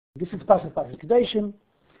This is Parsha Kadeshim,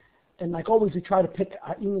 and like always, we try to pick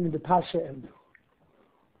a inyan in the Parsha and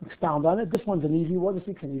expound on it. This one's an easy one. This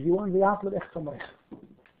week's an easy one.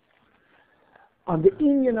 On the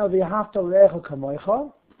inyan of V'ahavta l'recha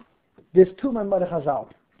kamocha, there's two Maimar Chazal.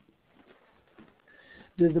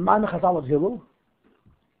 There's the Maimar Chazal of Hillel,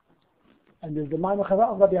 and there's the Maimar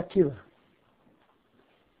Chazal of Rabbi Akiva.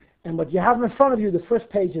 And what you have in front of you, the first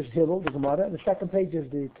page is Hillel, the Gemara, and the second page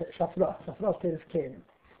is the Shafra. Shafra's Teres Kerim.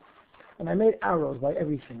 And I made arrows by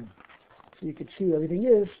everything, so you could see where everything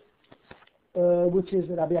is, which is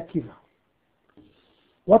Rabbi Akiva.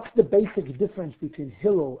 What's the basic difference between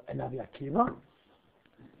Hillel and Rabbi Akiva?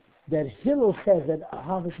 That Hillel says that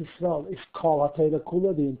Ahavas Yisroel is Kol HaTorah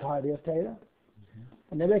Kula, the entirety of Torah.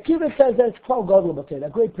 And Rabbi Akiva says that it's Kol Gadol HaTorah, a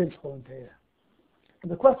great principle in Torah.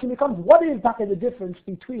 And the question becomes, what is the difference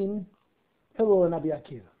between Hillel and Rabbi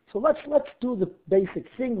Akiva? So let's do the basic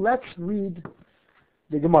thing. Let's read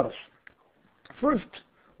the Gemaras. First,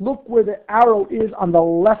 look where the arrow is on the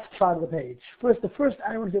left side of the page. The first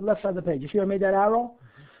arrow is the left side of the page. You see I made that arrow?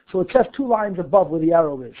 So it says 2 lines above where the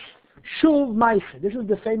arrow is. Shuv Maisa. This is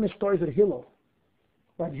the famous stories of Hillel.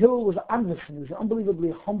 Right? Hillel was an He was an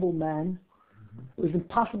unbelievably humble man. It was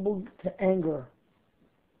impossible to anger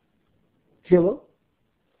Hillel.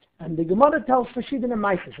 And the Gemara tells Fashidin and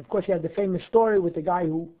Maisis. Of course, you have the famous story with the guy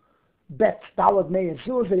who bets Dalad May and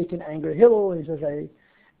Zuz that he can anger Hillel. And he says,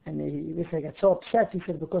 he got so upset, he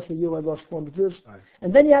said, because of you I lost 400 Jews. Right.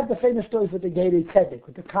 And then you have the famous stories with the Gedei Tzedek,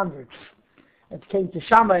 with the converts. It came to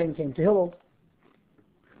Shammai and came to Hillel.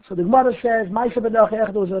 So the Gemara says, Maisa B'Nochi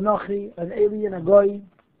Echad was an Anochi, an alien, a goy.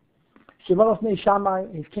 Shivalos Nei Shammai,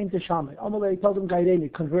 he came to Shammai. Amalei told him, Gaireni,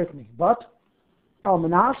 convert me. But,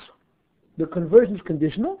 Al-Manas, the conversion is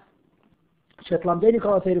conditional. Shet Lamdeni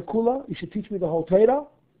Kol HaTorah Kula, you should teach me the whole Torah.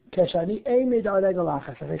 Keshani Eimid Al Regel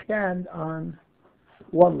Achas, as I stand on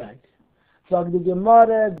one leg. So the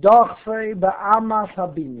Gemara, Dochfei Ba'amas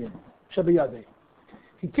Habinyan, Shabiyadeh.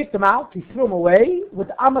 He kicked him out, he threw him away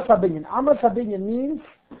with Amas Habinyan. Amas Habinyan means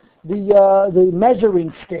the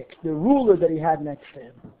measuring stick, the ruler that he had next to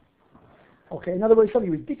him. Okay, in other words,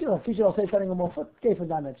 something ridiculous. I'll say something more foot.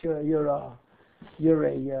 You're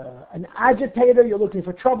an agitator, you're looking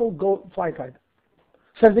for trouble, go fly kite.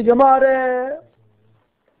 Says the Gemara,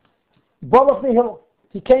 Bolach Hillel.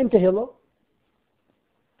 He came to Hillel.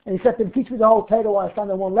 And he said to him, teach me the whole Torah while I stand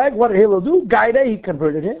on one leg. What did Hillel do? Gaide, he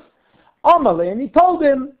converted him. Amalei, and he told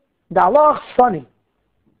him, the Allah funny.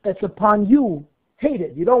 It's upon you, hate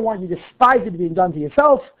it. You don't want, you despise it being done to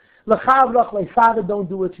yourself. L'chavlach le'fada, don't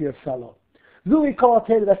do it to your fellow. Zui kol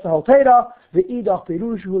Torah, that's the whole Torah. Ve'idach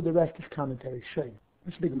perushu, the rest is commentary. Shame.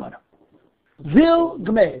 That's big matter. Vil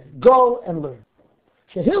gmeir, go and learn.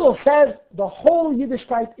 So Hillel says the whole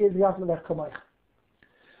Yiddishkeit is Yavlech Kamoich.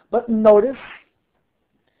 But notice,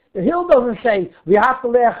 the Hill doesn't say, we have to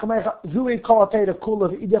learn Zui Kol HaTorah Kula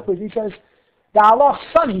V'idach. He says, the Allah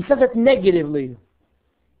Son, he says it negatively.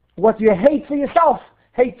 What you hate for yourself,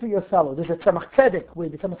 hate for your fellow. There's a Tzemach Tzedek, where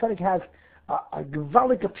the Tzemach Tzedek has a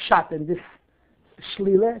gewaldige pshat in this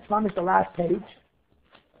Shlile. It's not the last page.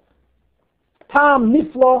 Tam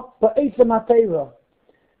Niflo Ba'etzem HaTorah.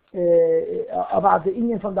 About the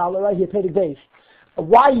Indian from the Allah right here, Perek Beis.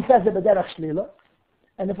 Why he says it B'derech Shlila.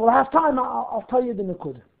 And if we'll have time, I'll tell you the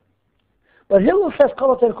Nukud. But Hillel says,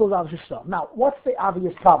 Kol HaTorah Kula Ahavas Yisroel. Now, what's the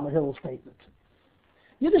obvious problem with Hillel's statement?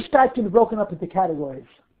 Yiddishkeit can be broken up into categories.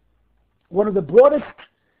 One of the broadest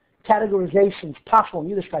categorizations possible in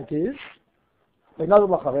Yiddishkeit is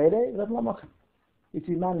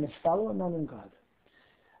between man and his fellow and man and God.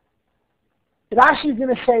 Rashi is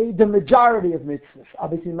going to say the majority of mitzvahs are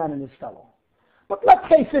between man and his fellow. But let's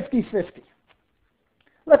say 50-50.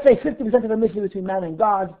 Let's say 50% of the mitzvah between man and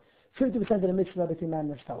God, 50% of the mitzvah between man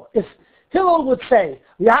and his fellow. If Hillel would say,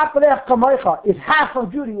 V'ahavta kamocha is half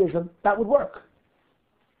of Judaism, that would work.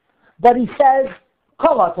 But he says,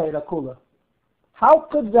 Kol HaTorah Kula. How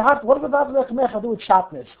could what does V'ahavta kamocha do with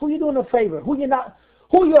shatnez? Who are you doing a favor? Who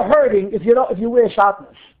you're hurting if you wear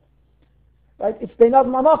shatnez? Right? It's Beinad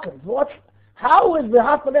Mamakim. How is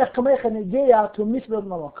V'ahavta kamocha negeya to mitzvah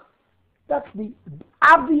Mamakim? That's the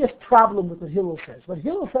obvious problem with what Hillel says. But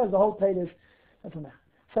Hillel says the whole Torah is,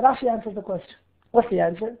 so Rashi answers the question. What's the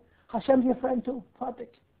answer? Hashem's your friend too. Fatik.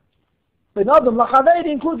 But Adam Lachaveri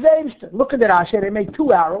includes the Look at the Rashi. They made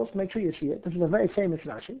 2 arrows. Make sure you see it. This is a very famous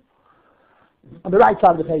Rashi. On the right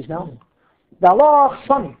side of the page now. The Allah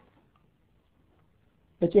funny.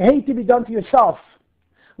 That you hate to be done to yourself.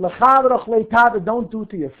 Lachavrach leitada, don't do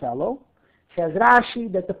to your fellow. Says Rashi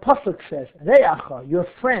that the pasuk says, Re'acha, your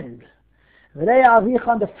friend. Re'ah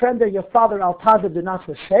Avicha, the friend of your father, Al Tazir, do not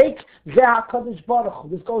forsake. Ze'ah Kadosh Baruch Hu.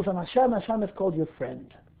 This goes on Hashem. Hashem is called your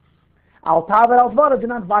friend. Al taver al dvara, do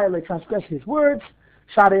not violate, transgress his words.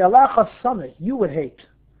 Shari alecha sameh, you would hate.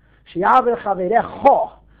 Shi'aver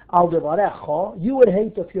chaverecha al devarecha, you would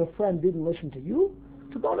hate if your friend didn't listen to you.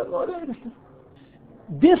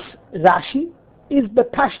 This Rashi is the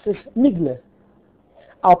Pashtus Nigle.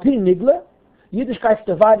 Al pi Nigle, Yiddishkeit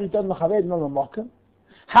divided on the Chaved and on the Mokim.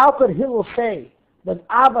 How could Hillel say that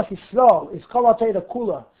Ahavas Yisroel is Kol HaTorah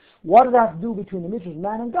Kula? What does that have to do between the mitzvah of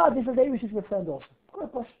man and God? This is David is your friend also.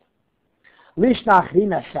 Lishnach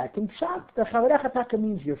Rina second shot. The Chaverecha Taka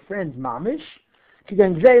means your friend Mamish.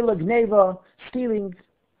 Kigan Zela, Gneva, stealing,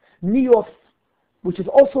 Niyot, which is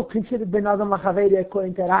also considered Ben Adam Lachavedi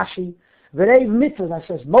according to Rashi. Verev mitzvah, that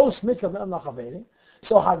says most mitzvah Ben Adam Lachavedi.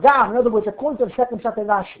 So Hagam, in other words, according to the second shot in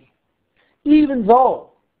Rashi, even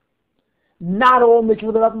though not all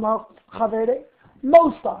mitzvah Ben Adam Lachavedi,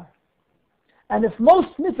 most are. And if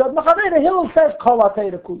most mitzvah Ben Adam Lachavedi, Hillel says Kol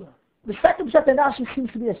HaTorah Kula. The second shot in Rashi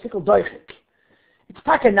seems to be a sickle doichik. It's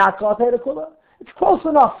taka not Kol HaTorah Kula. It's close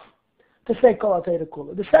enough to say Kol HaTorah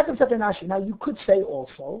Kula. The second shot in Rashi, now you could say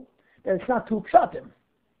also that it's not two pshatim.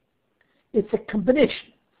 It's a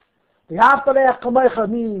combination. The Haftarech Kamecha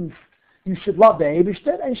means you should love the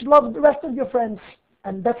Eibishter and you should love the rest of your friends.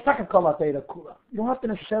 And that's taka Kol HaTorah Kula. You don't have to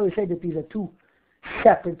necessarily say that these are two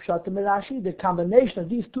separate pshatim in Rashi. The combination of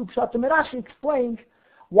these two pshatim in Rashi explains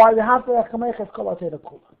why the Haftarech Kamecha is Kol HaTorah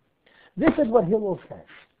Kula. This is what Hillel says.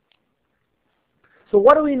 So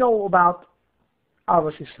what do we know about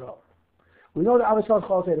Ahavas Yisroel? We know that Ahavas Yisroel is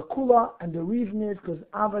Kol HaTorah Kula, and the reason is because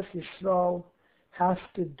Ahavas Yisroel has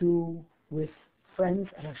to do with friends,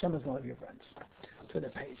 and Hashem is one of your friends. To the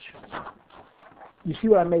page. You see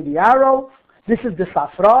where I made the arrow? This is the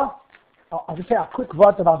Safra. I'll just say a quick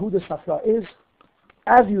word about who the Safra is.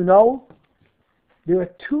 As you know, there are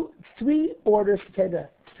three orders to Teda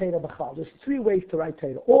B'chal. There's three ways to write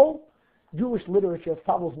Teda. All Jewish literature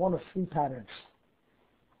follows one of three patterns.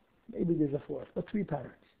 Maybe there's a fourth, but three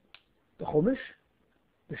patterns. The Chumash,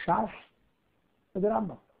 the Shas, and the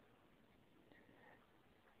Rambam.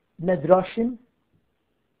 Medrashim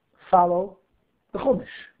follow the Chumash.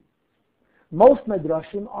 Most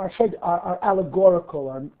Medrashim are allegorical,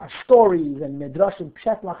 are stories, and Medrashim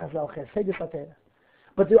pshet lachazel chesed satera.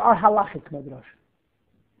 But there are halachic Medrashim.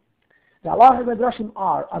 The halachic Medrashim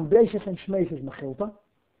are on Bereishis and Shmeis is Mechilta,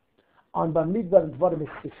 on Bamidbar and Dvarim is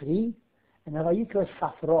Sifri, and Havayikra is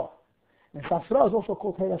Safra. And Safra is also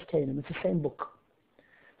called Teras Kenim. It's the same book.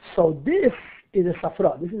 So this is a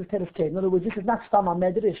Safra. This is a Teras Kenim. In other words, this is not Stama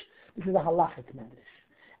Medrash. This is a halachic Medrash.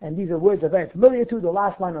 And these are words that are very familiar to you. The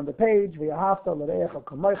last line on the page, V'yahavta l're'echa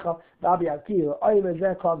kamoicha, Rabbi Akiva, oile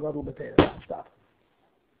zeh kol gadol b'teirah. Stop.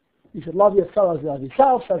 You should love your fellows as you love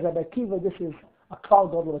yourself. Says Rabbi Akiva, this is a kol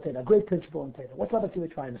gadol b'teirah, a great principle in Teirah. What's Rabbi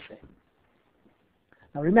Akiva trying to say?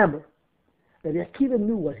 Now remember, Rabbi Akiva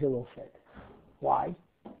knew what Hillel said. Why?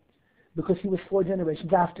 Because he was 4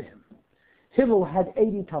 generations after him. Hillel had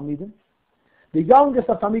 80 Talmidim. The youngest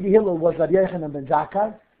of Talmidei Hillel was Rabbi Yochanan ben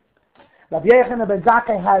Zakkai. Rabbi Yochanan ben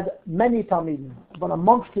Zakkai had many Talmidim, but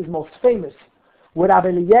amongst his most famous were Rabbi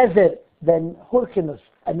Eliezer ben Hurkinus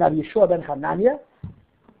and Rabbi Yeshua ben Hanania.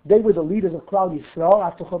 They were the leaders of Klal Yisrael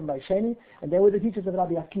after Churban Sheni, and they were the teachers of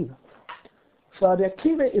Rabbi Akiva. So Rabbi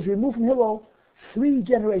Akiva is removed from Hillel 3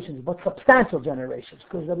 generations, but substantial generations,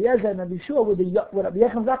 because Rabbi Eliezer and Rabbi Yeshua were Rabbi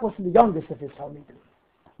Yochanan ben Zakkai was the youngest of his Talmidim.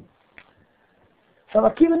 So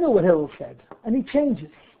Rabbi Akiva knew what Hillel said, and he changes.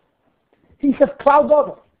 He says Klal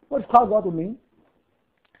Gadol. What does Klal Gadol mean?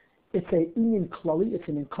 It's a inyan klali, it's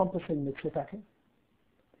an encompassing mitzvah.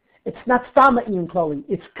 It's not stama inyan klali,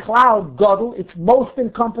 it's Klal Gadol, it's most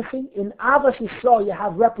encompassing. In Ahavas Yisroel you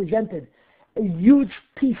have represented a huge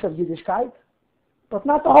piece of Yiddishkeit, but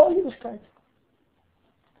not the whole Yiddishkeit.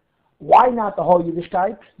 Why not the whole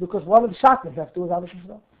Yiddishkeit? Because one of the shakras have to do with Ahavas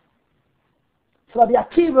Yisroel. So Rabbi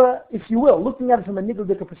Akiva, if you will, looking at it from a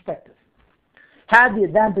niggle-dicker perspective, had the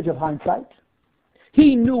advantage of hindsight.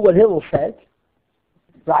 He knew what Hillel said,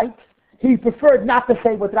 right? He preferred not to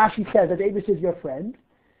say what Rashi says, that Avis is your friend.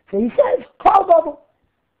 So he says, Klal Gadol.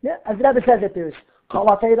 Yeah, as the Rebbe says that there's Kol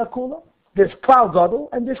HaTorah Kula, there's Klal Gadol,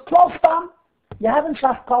 and there's Klal Stam. You haven't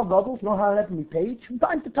shot Klal Gadol, you don't have it on the page. From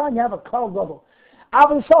time to time you have a Klal Gadol.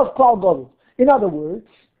 Ahavas Yisroel is Klal Gadol. In other words,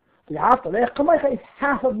 the Haftarech Kamoicha is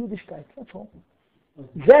half of Yiddishkeit, that's all.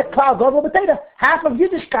 Zeh Klal Gadol b'teirah. Half of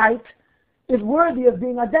Yiddishkeit is worthy of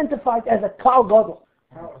being identified as a Klal Gadol.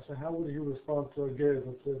 How would he respond to a guy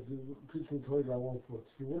that says, preaching Torah I won't put?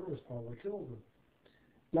 He wouldn't respond like Hillel did.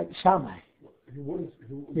 Like Shammai. He wouldn't.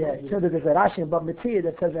 So there's a Rashi in Bab Metzia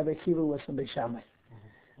that says Rabbi Akiva was from Beis Shammai.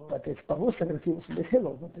 But it's Pavus that Rabbi Akiva was from Beis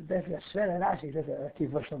Hillel. But there's a Shver Rashi that says Rabbi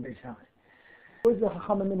Akiva was from Beis Shammai. Where's the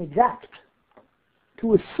Chachamim exact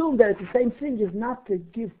To assume that it's the same thing is not to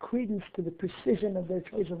give credence to the precision of their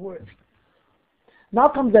choice of words. Now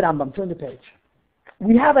comes the Rambam, turn the page.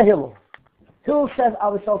 We have a Hillel. Hillel says,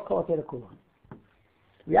 Ahavas Kol Atei Kula.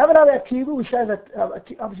 We have another Akiva who says that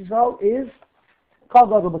Ahavas Yisroel is Kol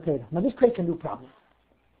Gadol B'Torah. Now this creates a new problem,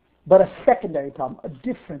 but a secondary problem, a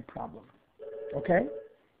different problem. Okay?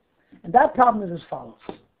 And that problem is as follows.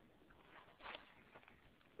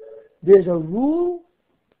 There's a rule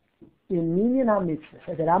in Minyan HaMitzvah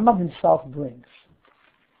that the Rambam himself brings.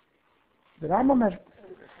 The Rambam has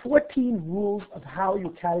 14 rules of how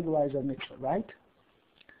you categorize a mitzvah, right?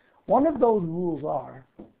 One of those rules are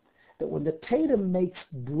that when the Torah makes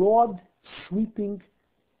broad, sweeping,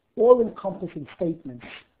 all-encompassing statements,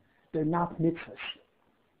 they're not mitzvahs.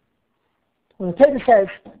 When the Torah says,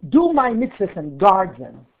 do my mitzvahs and guard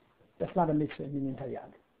them, that's not a mitzvah in Minyan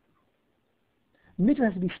Taryag. Mitzvah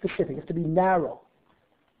has to be specific, it has to be narrow.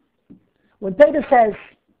 When Torah says,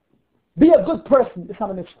 be a good person, it's not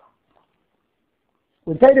a mitzvah.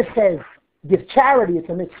 When Torah says, give charity, it's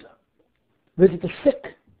a mitzvah. Visit the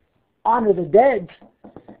sick, honor the dead.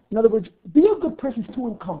 In other words, be a good person is too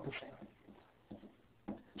encompassing.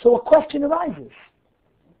 So a question arises.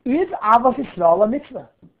 Is Ahavas Yisroel a mitzvah?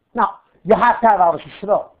 Now, you have to have Ahavas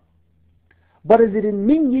Yisroel. But is it in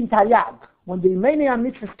Minyan Taryag? When the remaining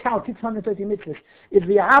mitzvahs count, 630 mitzvahs, is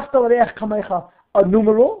the Ahavta L'Reach Kamecha a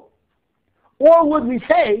numeral? Or would we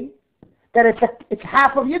say that it's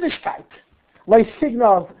half of Yiddishkeit? Like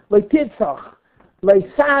Signov, like Titzach, like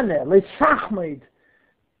Saneh, like Sachmid.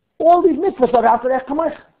 All these mitzvahs are Ahavta L'Reach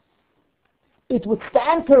Kamecha. It would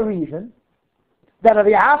stand to a reason that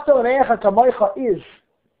the Ahavta L'Reach Kamecha is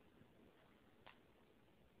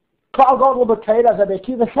Kol Gadol B'Torah, as Rabbi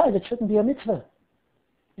Akiva says, it shouldn't be a mitzvah.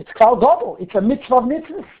 It's Kol Gadol. It's a mitzvah of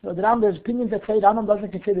mitzvahs. So there's opinions that say Rambam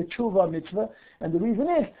doesn't consider tshuva a mitzvah, and the reason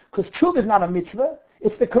is because tshuva is not a mitzvah.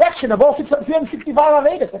 It's the correction of all 365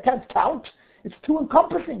 Avedas. That can't count. It's too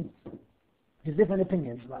encompassing. There's different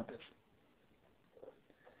opinions about this.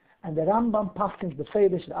 And the Rambam paskins the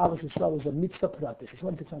Feidish that Ahavas Yisroel is a mitzvah pratis. It's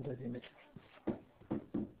 130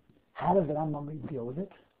 mitzvahs. How does the Rambam deal with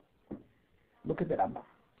it? Look at the Rambam.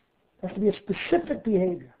 It has to be a specific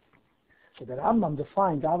behavior. So the Rambam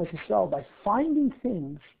defines Ahavas Yisroel by finding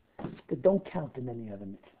things that don't count in any other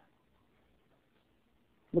mitzvah.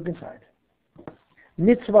 Look inside.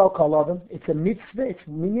 Mitzvah kol adam. It's a mitzvah. It's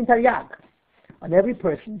Minyan Taryag. On every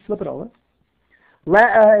person, flip it over.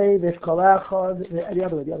 Le'ahav kol echad. The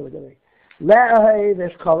other way.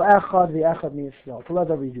 Le'ahav kol echad v'echad miYisrael. To love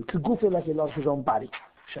every Jew. Kegufi, like he loves his own body.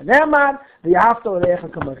 Shene'emar v'yahavta l'reacha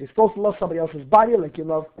kamecha. You're supposed to love somebody else's body like you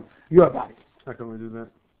love your body. How can we do that?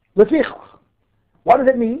 What does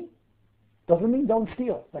it mean? Doesn't mean don't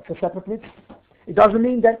steal. That's a separate mitzvah. It doesn't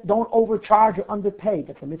mean that don't overcharge or underpay.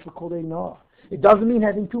 That's a mitzvah called a noah. It doesn't mean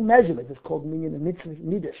having two measurements. It's called minyan and mitzvah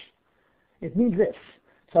midas. It means this.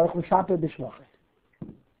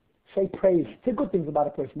 Say praise. Say good things about a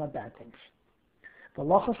person, not bad things.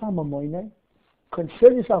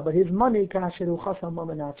 Concern yourself with his money.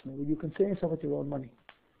 Will you concern yourself with your own money?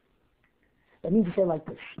 That means to say like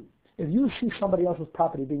this. If you see somebody else's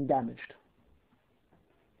property being damaged,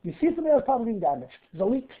 you see somebody else's property being damaged, there's a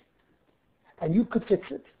leak, and you could fix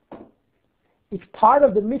it, it's part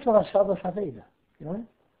of the mitzvah of Hashavas Haveda. You know?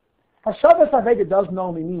 Hashavas Haveda doesn't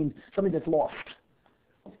only mean something that's lost.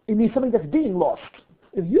 It means something that's being lost.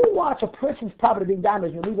 If you watch a person's property being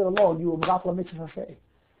damaged and you leave it alone, you will not a mitzvah Hashavas.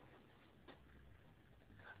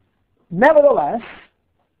 Nevertheless,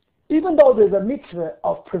 even though there's a mitzvah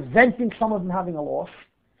of preventing someone from having a loss,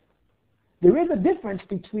 there is a difference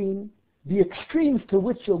between the extremes to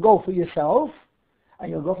which you'll go for yourself and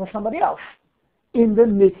you'll go for somebody else in the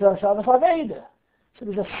mitzvah Shavas Haveda. So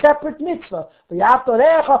there's a separate mitzvah.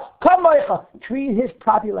 Treat his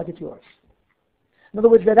property like it's yours. In other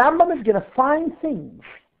words, the Rambam is going to find things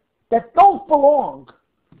that don't belong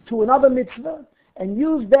to another mitzvah and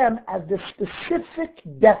use them as the specific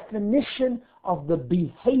definition of the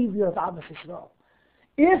behavior of Ahavas Yisroel.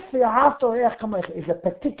 If the Ahavta L'Reach Kamecha is a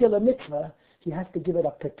particular mitzvah, he has to give it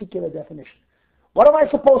a particular definition. What am I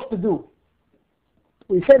supposed to do?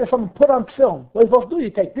 We say to someone, put on film. What are you supposed to do? You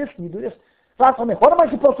take this and you do this. What am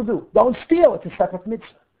I supposed to do? Don't steal, it's a separate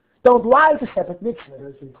mitzvah. Don't lie, it's a separate mitzvah.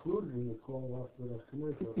 That's included in the call of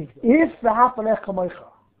Ahavas Yisroel. If the Ahavta L'Reach Kamecha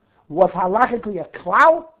was halachically a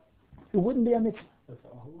cloud, it wouldn't be a mitzvah.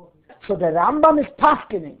 So the Rambam is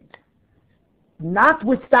paskening,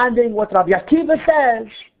 notwithstanding what Rabbi Akiva says,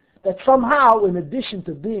 that somehow, in addition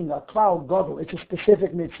to being a cloud gadol, it's a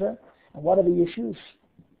specific mitzvah. And what are the issues?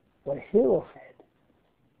 What Hillel said: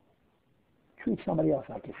 treat somebody else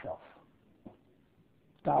like yourself.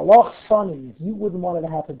 The Allah Sonny, if you wouldn't want it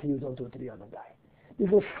to happen to you, don't do it to the other guy.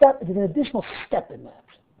 There's an additional step in that.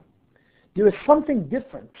 There is something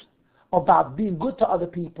different about being good to other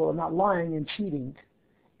people and not lying and cheating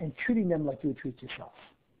and treating them like you would treat yourself.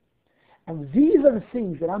 And these are the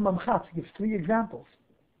things that Rambam Chatz gives 3 examples.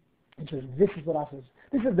 And says, this is what I says.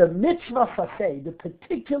 This is the mitzvah saseh, the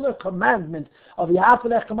particular commandment of Yahav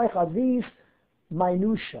Echemech are these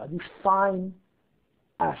minutia, these fine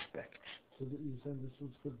aspects. So you saying this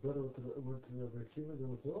would fit better with the Akiva than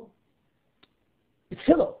with Hillel? It's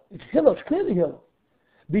Hillel. It's Hillel. It's clearly Hillel.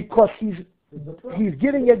 Because he's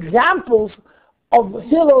giving examples of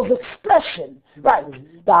Hillel's expression. Right.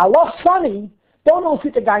 The Allah Sonny, don't only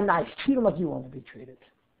treat the guy nice, treat him like you want to be treated.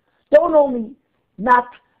 Don't only not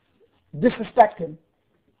disrespect him,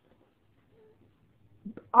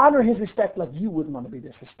 honor his respect like you wouldn't want to be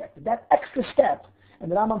disrespected. That extra step,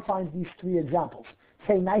 and the Rambam finds these 3 examples.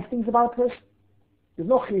 Say nice things about a person. There's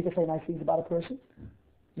no chiyuv to say nice things about a person.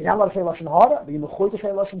 You're not allowed to say lashon hara, but you're mechuyev to say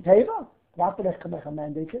lashon teva. Yahav Echemech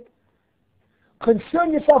mandates it.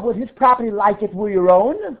 Concern yourself with his property like it were your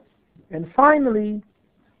own. And finally,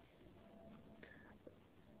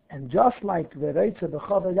 and just like the Reitza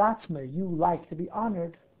b'chavod atzmei, you like to be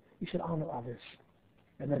honored, you should honor others.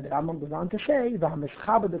 And then the Rambam goes on to say,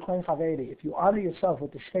 if you honor yourself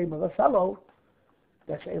with the shame of a fellow,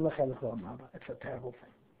 that's it's a terrible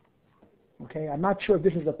thing. Okay, I'm not sure if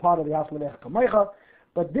this is a part of the Yahav Echemech,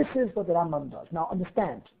 but this is what the Rambam does. Now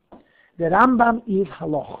understand, the Rambam is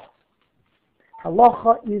halacha.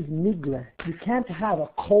 Halacha is nigle. You can't have a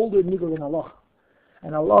colder nigle than halacha.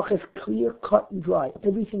 And halacha is clear, cut, and dry.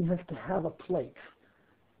 Everything has to have a place.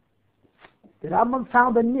 The Rambam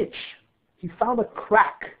found a niche. He found a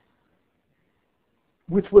crack,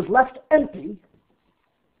 which was left empty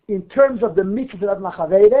in terms of the mitzvah of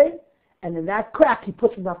Machavede, and in that crack he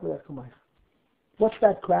puts enough of the What's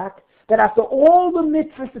that crack? That after all the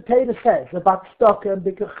mitzvahs the Torah says about tzedakah and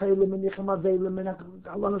bikkur chelim and nicham avelim and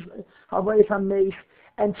havayis hameis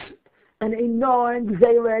and enoah and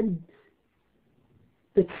gzeira, and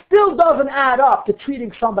it still doesn't add up to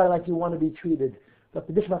treating somebody like you want to be treated. But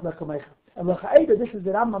this is not Mechamaych. And this is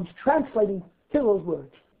the Rambam's translating Hillel's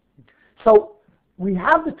words. So we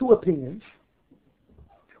have the 2 opinions.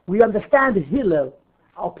 We understand Hillel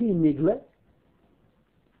al pi nigle.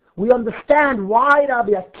 We understand why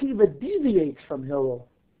Rabbi Akiva deviates from Hillel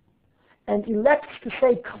and elects to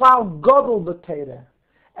say Klal Gadol b'Torah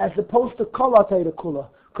as opposed to Kol HaTorah Kula,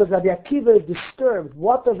 because Rabbi Akiva is disturbed.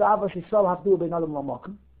 What does Ahavas Yisroel have to do with Ben Adam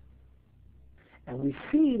Lamakim? And we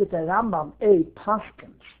see that the Rambam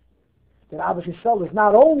paskins that Ahavas Yisroel is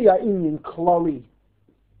not only an Inyan Klali,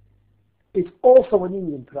 it's also an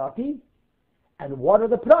Inyan Prati. And what are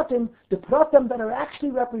the Pratim? The Pratim that are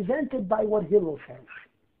actually represented by what Hillel says.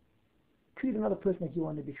 Treat another person like you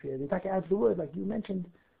want to be treated. In fact, it adds the word, like you mentioned,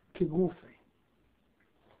 kigufe.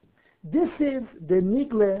 This is the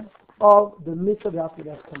nigle of the mitzvah of Yahav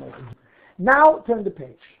Echemech. Now turn the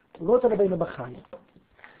page. We go to Rabbi Bachai.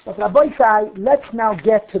 But Rabbi Sai, let's now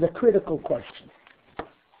get to the critical question.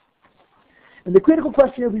 And the critical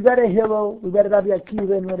question is, we read a Hillel, we read a Rabbi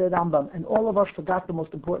Akiva, and we read a Rambam, and all of us forgot the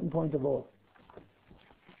most important point of all.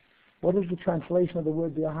 What is the translation of the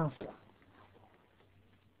word B'ahavta?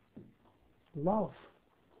 Love.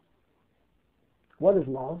 What is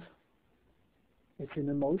love? It's an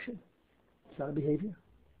emotion. It's not a behavior.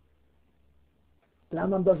 The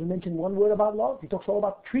Rambam doesn't mention one word about love. He talks all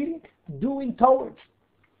about treating, doing towards.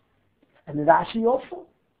 And the Rashi also.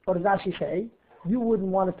 What does Rashi say? You wouldn't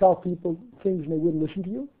want to tell people things and they wouldn't listen to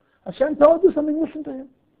you. Hashem told you something, listen to him.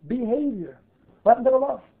 Behavior. What happened to the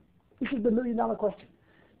love? This is the $1 million question.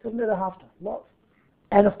 Doesn't it have to? Love.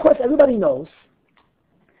 And of course everybody knows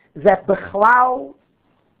that Bechlau,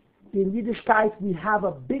 in Yiddishkeit, we have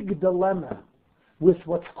a big dilemma with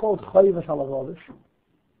what's called Chayvas Halavovis.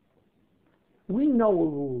 We know a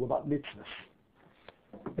rule about mitzvahs.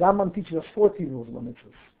 Rambam teaches us 14 rules about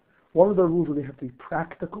mitzvahs. One of the rules is they have to be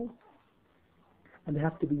practical, and they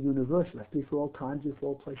have to be universal. They have to be for all times, for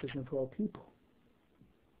all places, and for all people.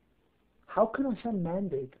 How can Hashem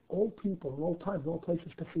mandate all people, in all times, in all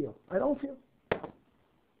places to feel? I don't feel.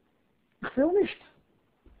 Finished.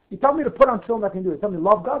 You tell me to put on film, I can do it. You tell me to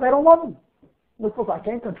love God, I don't love Him. I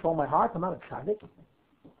can't control my heart, I'm not a tzaddik.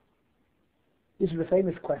 This is a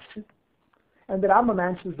famous question. And the Rambam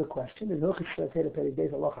answers the question in Hilchos Perek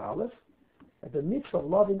Beis Halacha Aleph, that the mitzvah of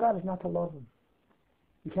loving God is not to love Him.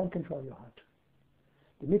 You can't control your heart.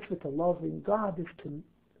 The mitzvah to loving God is to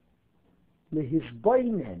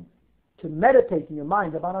lehizboinen, to meditate in your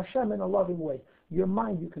mind about Hashem in a loving way. Your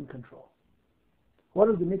mind you can control. What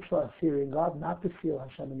is the mitzvah of fearing God? Not to feel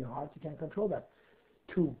Hashem in your heart. You can't control that.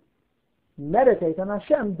 to meditate on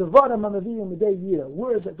Hashem,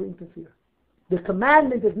 words that bring to fear. The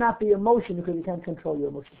commandment is not the emotion because you can't control your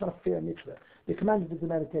emotion. It's not a fair mitzvah. The commandment is the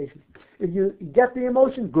meditation. If you get the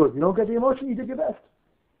emotion, good. You don't get the emotion, you did your best.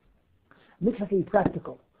 Mitzvah can be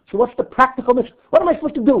practical. So what's the practical mitzvah? What am I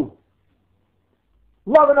supposed to do?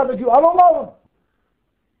 Love another Jew. I don't love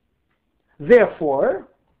him. Therefore,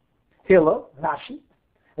 Hillel, Rashi,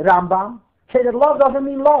 Rambam say that love doesn't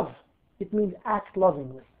mean love. It means act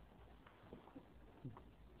lovingly.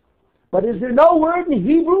 But is there no word in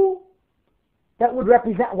Hebrew that would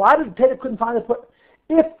represent? Why did Taylor couldn't find it?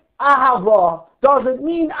 If Ahava doesn't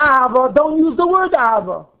mean Ahava, don't use the word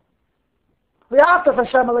Ahava. We have to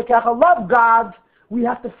love God. We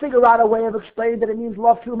have to figure out a way of explaining that it means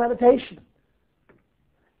love through meditation.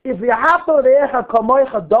 If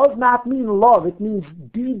V'ahavta does not mean love, it means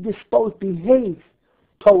be disposed, behave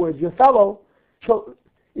towards your fellow. So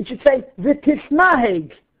it should say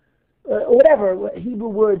v'tisnaheg, whatever Hebrew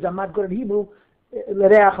words. I'm not good at Hebrew.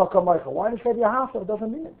 Why does it say V'ahavta? It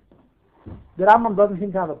doesn't mean it. The Rambam doesn't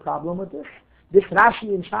seem to have a problem with this. This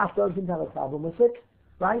Rashi in Shas doesn't seem to have a problem with it,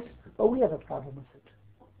 right? But we have a problem with it.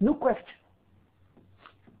 New question.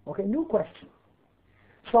 Okay, new question.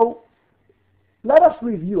 So let us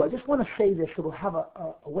review. I just want to say this so we'll have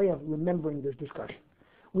a way of remembering this discussion.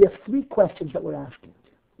 We have three questions that we're asking.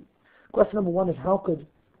 Question number one is, how could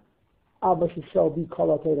Ahavas Yisroel be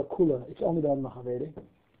Kol HaTorah Kula? It's only done Machavedi.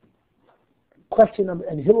 Question number,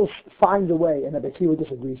 and Hillel finds a way, and Rabbi Akiva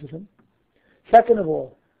disagrees with him. Second of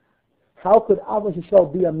all, how could Ahavas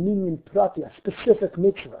Yisroel be a minyan prati, a specific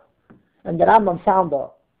mitzvah? And the Rambam found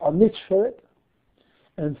a mitzvah for it.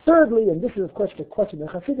 And thirdly, and this is of course the question that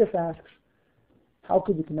Chassidus asks, how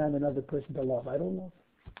could you command another person to love? I don't know.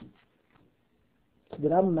 The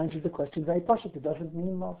Rambam answers the question very Parsha. It doesn't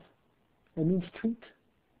mean love. It means treat.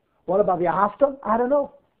 What about the Ahavta? I don't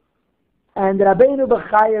know. And the Rabbeinu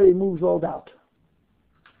B'chaya removes all doubt.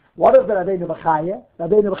 What is the Rabbeinu B'chaya?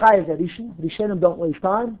 Rabbeinu B'chaya is a Rishon. Rishonim don't waste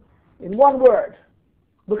time. In one word.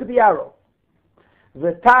 Look at the arrow.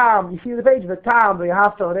 V'tam, you see the page? V'tam,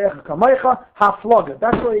 v'yahavta l'recha kamaycha, hafloga.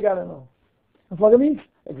 That's all you got to know. Hafloga means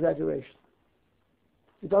exaggeration.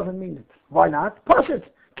 It doesn't mean it. Why not? Parsha.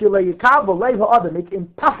 It's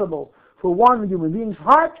impossible for one human being's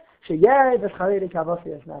heart to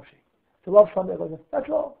love somebody. That's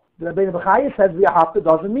all. The Rabbeinu B'chaya says v'yahavta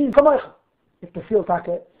doesn't mean kamaycha. You have to feel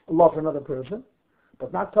love for another person,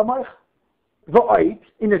 but not kamaycha. V'oit,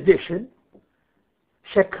 in addition,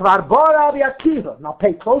 Shekvar bo Rabbi Akiva. Now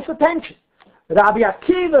pay close attention. Rabbi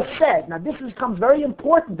Akiva said, now this becomes very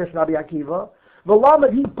important, this Rabbi Akiva, there's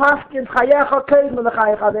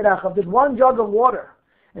one jug of water,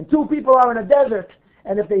 and two people are in a desert,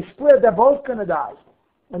 and if they split, they're both going to die.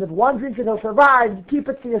 And if one drinks it, he'll survive. You keep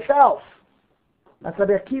it to yourself. That's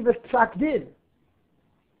Rabbi Akiva's psak did.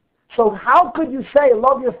 So how could you say,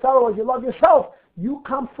 love your fellow as you love yourself? You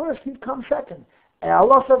come first, he comes second.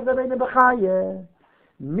 Allah says, Rabbeinu B'chaya,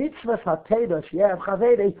 mitzvah hateidah sheyev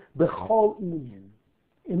chaverei b'chol inyan.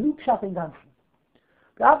 In Luke Shapin Gansen.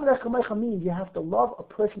 V'av means you have to love a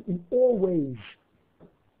person in all ways.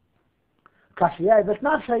 Kashiyev, it's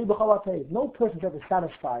not shei b'chol hateidah. No person is ever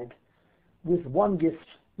satisfied with one gift.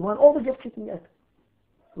 You want all the gifts you can get.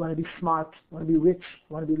 You want to be smart, you want to be rich,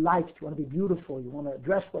 you want to be liked, you want to be beautiful, you want to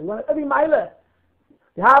dress well, you want every mile.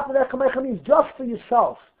 The half of that means just for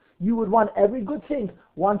yourself. You would want every good thing,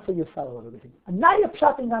 one for your fellow and everything. And now you're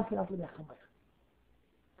chatting down to the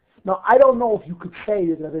Now, I don't know if you could say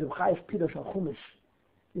that Rabbi B'chai's Pirush al Chumash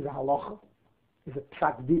is a halacha, is a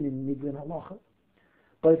psak din in Nigrin halacha,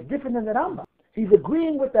 but it's different than the Rambam. He's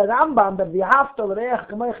agreeing with the Rambam that the hafta l'reach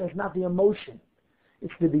kamecha is not the emotion,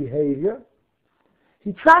 it's the behavior.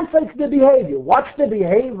 He translates the behavior. What's the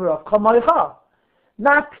behavior of kamecha?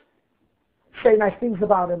 Not say nice things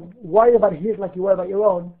about him, worry about his like you worry about your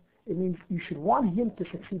own. It means you should want him to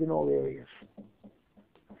succeed in all areas.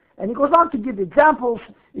 And he goes on to give examples.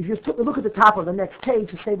 If you look at the top of the next page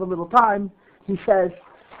to save a little time, he says,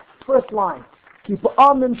 first line, Kipa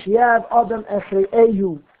Amim Sheyev Adam Esrei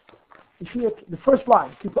Eyu. You see it, the first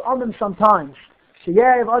line, Kipa Amim sometimes.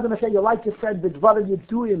 Sheyev Adam Esrei, you like your friend, but what are you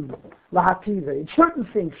doing? Lahativa, in certain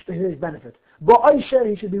things to his benefit. Ba'oisher,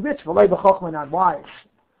 he should be rich, v'loi b'chokhma, not wise.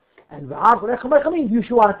 And means you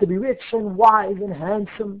should want to be rich and wise and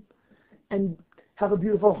handsome and have a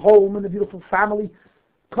beautiful home and a beautiful family.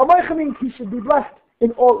 Kamoicha means he should be blessed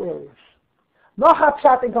in all areas. Noch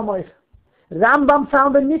hapshat in Kamoicha. Rambam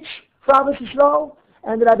found a niche for Ahavas Yisroel,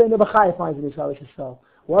 and the Rabbeinu B'chaya finds a niche for Ahavas Yisroel.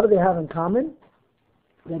 What do they have in common?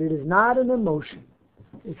 That it is not an emotion,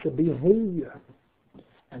 it's a behavior.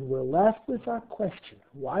 And we're left with our question.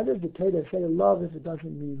 Why does the Torah say love if it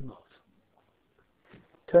doesn't mean love?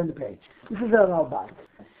 Turn the page. This is the Ralbag.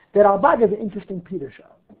 The Ralbag is an interesting Pirush.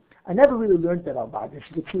 I never really learned that Ralbag. As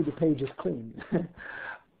you can see, the page is clean.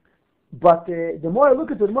 But the more I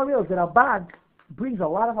look at it, the more I realize that Ralbag brings a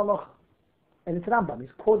lot of halacha. And it's Rambam.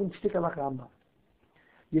 He's quoting Shtika like Rambam.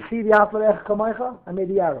 You see the Aflerech Kamoicha? I made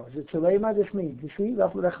the arrows. It's Shalema, this means. You see the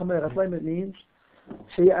Aflerech Kamoicha? Shalema, it means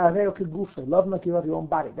love him like you love your own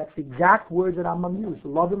body. That's the exact words that Rambam used.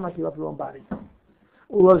 Love him like you love your own body.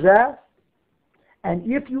 And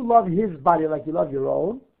if you love his body like you love your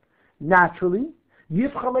own, naturally, you're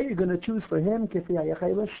going to choose for him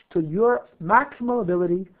to your maximum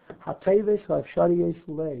ability all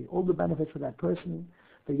the benefits for that person,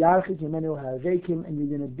 and you're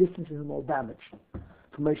going to distance him all damage.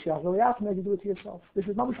 To make sure you do it to yourself. This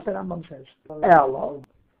is not what the Rambam says.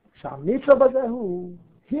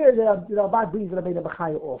 Here the Rabbah brings Rabbi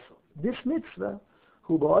Bechaya also. This mitzvah,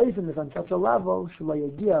 who ba'oifen is on such a level, by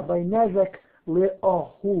nezek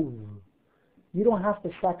le'ahuv. You don't have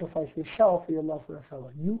to sacrifice yourself for your love for a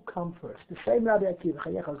fellow. You come first. The same Rabbi Akiva,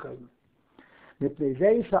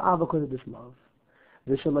 because of this love.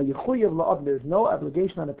 There's no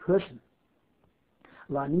obligation on a person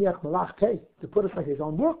to put aside his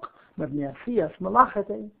own work. Do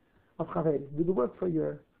the work for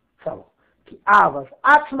your fellow. Your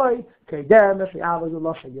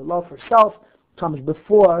love for self comes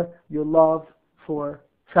before your love for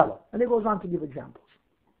fellow. And it goes on to give examples.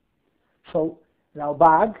 So,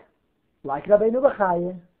 Ralbag, like Rabbeinu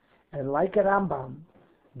Bechaya, and like a Rambam,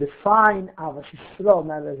 define Ahavas Yisroel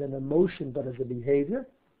not as an emotion but as a behavior.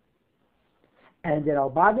 And the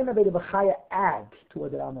Ralbag and Rabbeinu Bechaya add to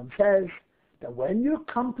what the Rambam says, that when you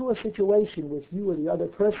come to a situation with you or the other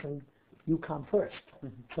person, you come first.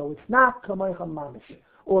 So it's not Kamoicha Mamish.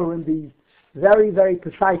 Or in the very, very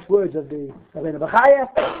precise words of the Rabbeinu Bechaya,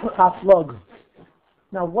 Haflog.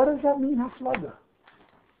 Now what does that mean, Haflog?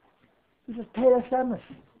 This is Torah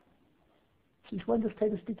Shemesh. Since when does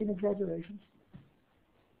Torah speak in exaggerations?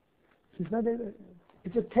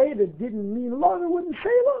 It's a Torah that didn't mean love, it wouldn't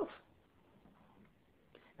say love.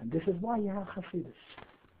 And this is why you have Chassidus.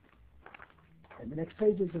 And the next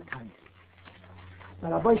page is the time.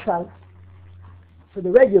 Now, Rabbi Shal, for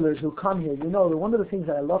the regulars who come here, you know that one of the things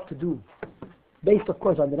that I love to do, based of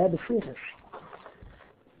course on the Rebbe Friches,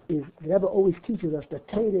 is the Rebbe always teaches us that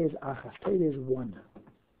Torah is Achas, Torah is one.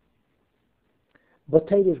 But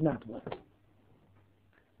Torah is not one.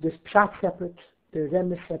 There's Pshat separate, there's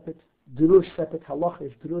Emes separate, Drush separate, Halacha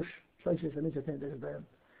is Drush,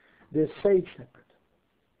 there's Sage separate.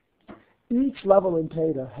 Each level in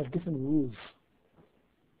Torah has different rules.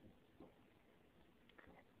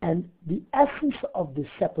 And the essence of the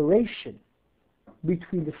separation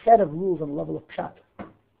between the set of rules on the level of Pshat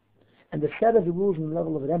and the set of the rules on the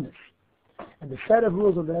level of Emes and the set of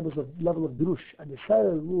rules on the level of Drush and the set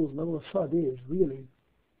of rules on the level of Sod is really,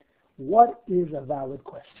 what is a valid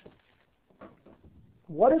question?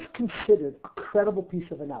 What is considered a credible piece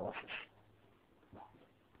of analysis?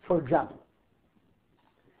 For example,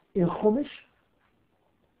 in Chumash,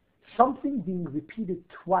 something being repeated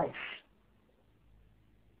twice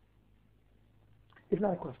is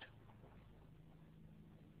not a question.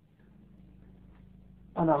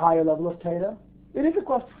 On a higher level of Torah, it is a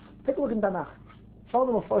question. Take a look in Tanakh. Some of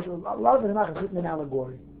them are a lot of the Tanakh is written in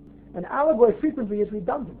allegory. And allegory frequently is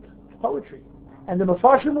redundant. It's poetry. And the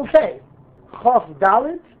Mefarshim will say, Chof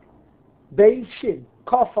Dalit, Beis Shin,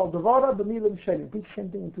 Kof Al Devara, B'milim Shenim. Repeat the same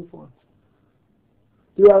thing in two forms.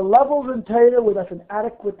 There are levels in Torah where that's an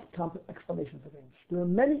adequate explanation for things. There are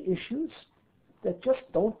many issues that just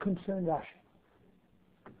don't concern Rashi.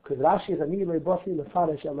 Because Rashi is Anilei Bosi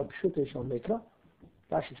Lefaresh El Pshute Shel Mikra.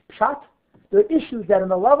 Rashi's Pshat. There are issues that on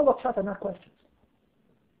the level of Pshat are not questions.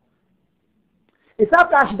 It's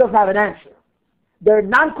not Rashi doesn't have an answer. They're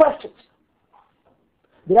non-questions.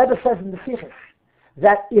 The Rebbe says in the Sichos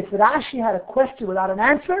that if Rashi had a question without an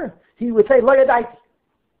answer, he would say, Lo Yadaiti.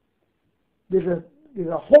 There's a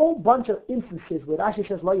whole bunch of instances where Rashi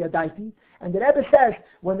says Lo Yadaiti, and the Rebbe says,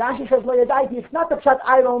 when Rashi says Lo Yadaiti, it's not the Pshat,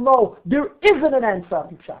 I don't know. There isn't an answer of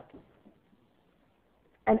the Pshat.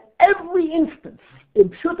 And every instance in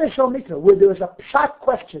Pshut Shel Mikra where there is a Pshat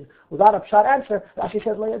question without a Pshat answer, Rashi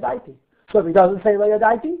says Lo Yadaiti. So if he doesn't say Lo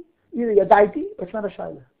Yadaiti, either Yadaiti or it's not a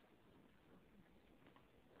Shaila.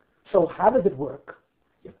 So how does it work?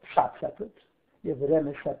 You have Pshat separate, you have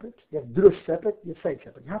Remes separate, you have Drush separate, you have Sage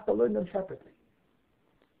separate. You have to learn them separately.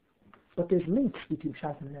 But there's links between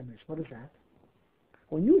Pshat and Remes. What is that?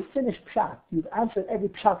 When you finish Pshat, you've answered every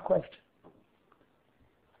Pshat question.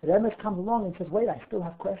 Remes comes along and says, wait, I still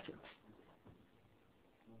have questions.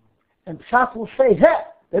 And Pshat will say, hey,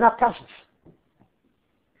 they're not kashas.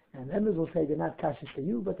 And Emes will say, they're not kashas to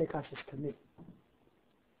you, but they're kashas to me.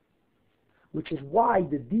 Which is why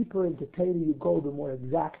the deeper into Torah you go, the more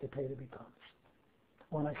exact the Torah becomes.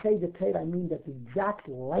 When I say the Torah, I mean that the exact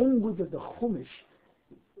language of the Chumash,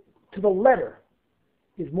 to the letter,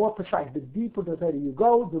 is more precise. The deeper the Torah you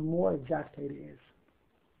go, the more exact Torah is.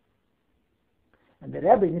 And the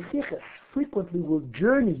Rebbe in Sichos frequently will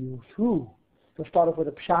journey you through. He'll start off with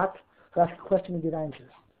a pshat, ask a question and give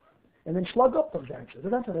answers. And then slug up those answers.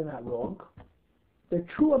 Those answers are not wrong. They're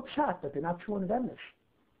true on pshat, but they're not true on emes.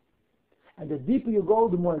 And the deeper you go,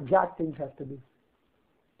 the more exact things have to be.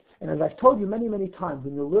 And as I've told you many, many times,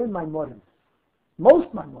 when you learn my modern,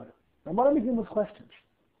 most my modern begin with questions.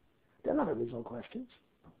 They're not original questions.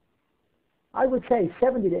 I would say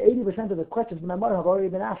 70 to 80% of the questions in my modern have already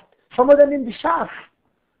been asked. Some of them in the Shach.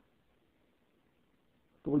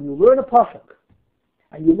 But when you learn a pasuk,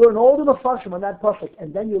 and you learn all the mafarshim on that pasuk,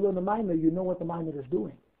 and then you learn the Maimer, you know what the Maimer is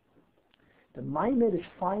doing. The Maimer is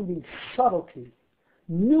finding subtlety,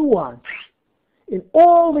 nuance, in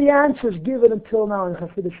all the answers given until now, and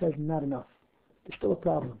Chassidus says, not enough. There's still a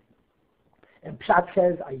problem. And Pshat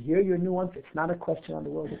says, I hear your nuance, it's not a question on the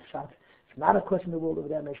world of Pshat, it's not a question in the world of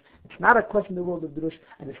Emes, it's not a question in the world of Drush,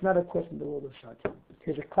 and it's not a question in the world of Shad.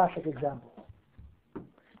 Here's a classic example.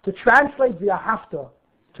 To translate the Ahavta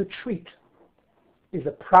to treat is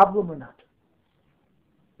a problem or not?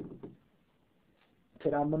 To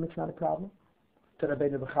Rambam it's not a problem. To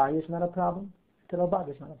Rabbeinu Bechai it's not a problem. To Rabbi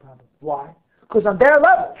it's not a problem. Why? Because on their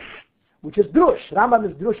levels, which is Drush, Rambam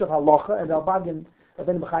is Drush of Halacha, and Rabbi and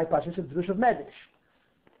Rabbeinu Bechai Parsha is Drush of Medrash.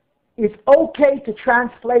 It's okay to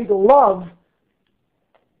translate love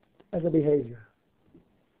as a behavior,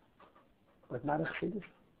 but not a chiddush.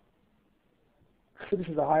 Chiddush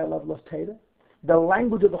is a higher level of Torah. The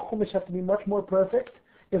language of the Chumash has to be much more perfect.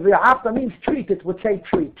 If the Ahavta means treat, it would say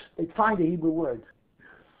treat. They'd find a Hebrew word.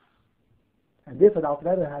 And therefore, the Alter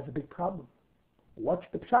Rebbe has a big problem. What's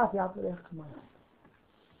the pshat?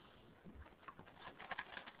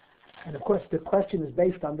 And of course, the question is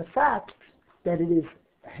based on the fact that it is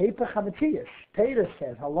Hepech HaMetzias. Torah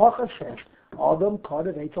says, Halacha says, Adam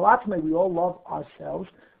Kodev Eitzel Atzmei. We all love ourselves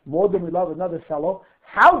more than we love another fellow.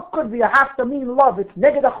 How could we have to mean love? It's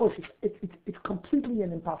neged achus. It's completely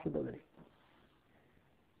an impossibility.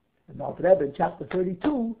 And the Alter Rebbe in chapter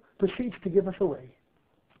 32 proceeds to give us away.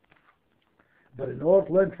 But in order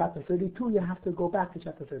to learn chapter 32, you have to go back to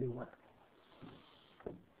chapter 31.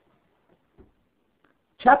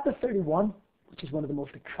 Chapter 31, which is one of the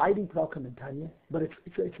most exciting prakim in Tanya, but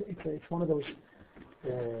it's one of those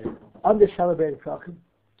under-celebrated prakim,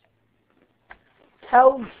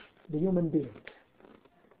 tells the human being,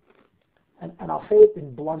 and I'll say it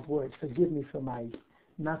in blunt words, forgive me for my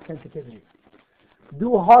not sensitivity.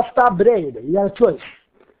 Du hast a brede, you have a choice.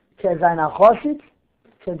 Ken sein a chosid,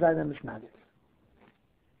 ken sein a misnagid.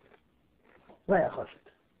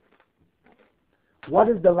 What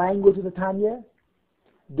is the language of the Tanya?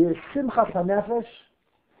 There's simchas hanefesh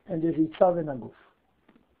and there's itzav aguf.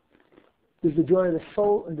 There's the joy of the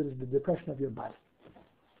soul and there's the depression of your body.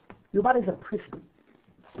 Your body is a prison.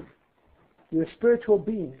 You're a spiritual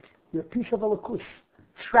being. You're a piece of alakus,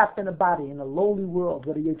 trapped in a body in a lonely world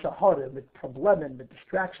where you're harder with problem and with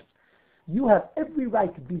distractions. You have every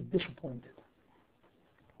right to be disappointed.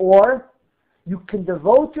 Or you can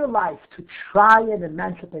devote your life to try and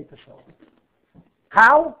emancipate the soul.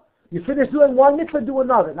 How? You finish doing one mitzvah, do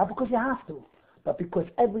another. Not because you have to, but because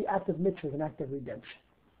every act of mitzvah is an act of redemption.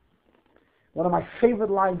 One of my favorite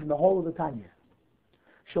lines in the whole of the Tanya.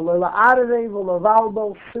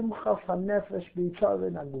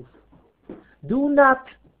 Do not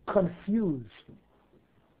confuse,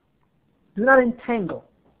 do not entangle,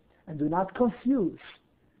 and do not confuse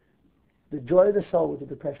the joy of the soul with the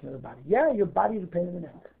depression of the body. Yeah, your body is a pain in the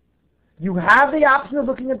neck. You have the option of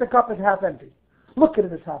looking at the cup as half empty. Look at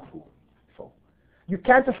it as half full. You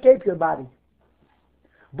can't escape your body.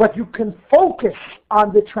 But you can focus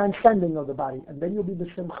on the transcending of the body, and then you'll be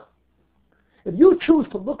b'simcha. If you choose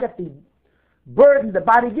to look at the burden the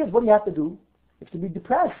body gives, what do you have to do? You have to be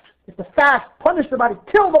depressed. You have to fast, punish the body,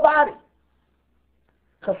 kill the body.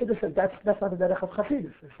 Chassidus said that's not the derech of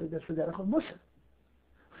Chassidus. That's the derech of Musa.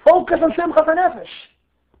 Focus on simchas hanefesh.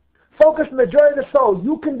 Focus on the joy of the soul.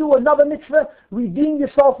 You can do another mitzvah, redeem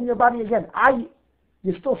yourself from your body again.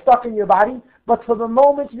 You're still stuck in your body, but for the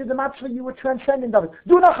moment you did the mitzvah, you were transcending of it.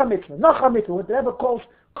 Do nacha mitzvah, what the Rebbe calls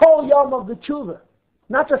kol yom of the tshuva.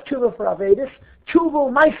 Not just tshuva for Avedis, tshuva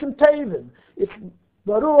meisim tevim. It's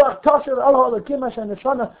baruch tosher al halakim and the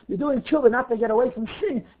shana. You're doing tshuva not to get away from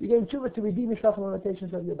sin. You're doing tshuva to redeem yourself from the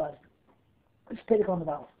limitations of your body. It's Perek Lamed.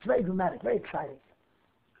 It's very dramatic, very exciting.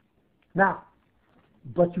 Now,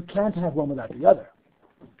 but you can't have one without the other.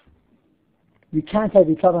 You can't have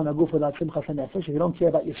each other on a guf without simchas nefesh. If you don't care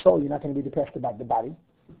about your soul, you're not going to be depressed about the body.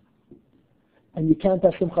 And you can't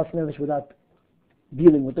have simchas nefesh without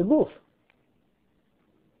dealing with the guf.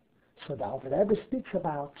 So the Alter Rebbe speaks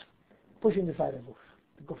about pushing aside the guf.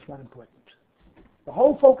 The guf is not important. The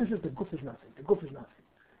whole focus is the guf is nothing. The guf is nothing.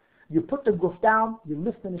 You put the guf down, you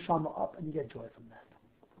lift the neshama up, and you get joy from that.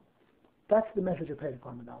 That's the message of Perek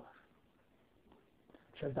Lamed Aleph.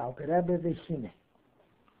 Says the Alter Rebbe V'chine.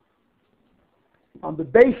 On the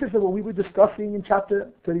basis of what we were discussing in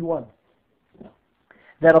chapter 31,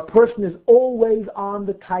 that a person is always on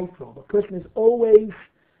the tightrope. A person is always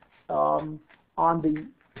on the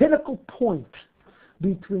pinnacle point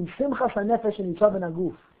between simchas hanefesh and yisav and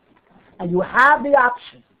aguf, and you have the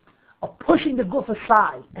option of pushing the guf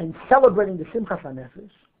aside and celebrating the simchas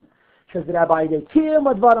hanefesh. Says the Rabbi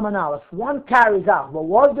Yossi, one carries out what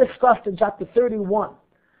was discussed in chapter 31.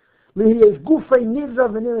 The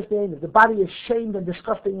body is shamed and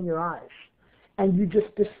disgusting in your eyes, and you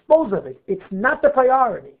just dispose of it. It's not the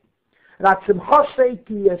priority.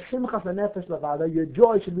 Your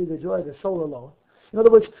joy should be the joy of the soul alone. In other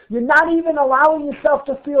words, you're not even allowing yourself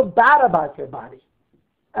to feel bad about your body,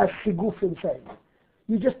 as Shigufim say.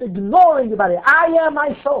 You're just ignoring your body. I am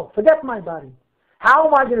my soul. Forget my body. How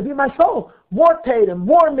am I going to be my soul? More Tatum,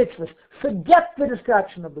 more mitzvahs. Forget the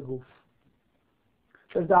distraction of the goof.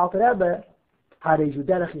 Says the Alter Rebbe,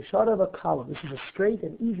 this is a straight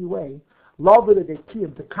and easy way,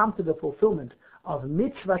 to come to the fulfillment of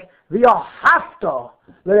mitzvahs,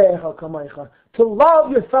 to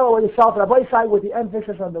love your fellow and yourself. Rabbi Yossi with the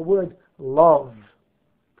emphasis on the word love.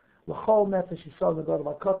 Maybe from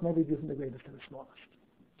the greatest to the smallest.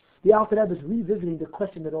 The Alter Rebbe is revisiting the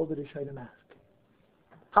question that all the Rishonim asked.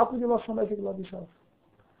 How can you love somebody if you love yourself?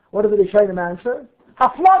 What did the Rishonim answer?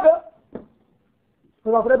 Haflaga.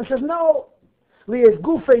 The Alter Rebbe says no. Makes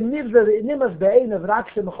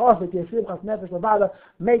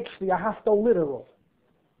the Ahavas literal.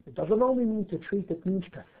 It doesn't only mean to treat, it means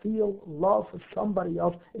to feel love for somebody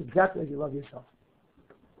else exactly as you love yourself.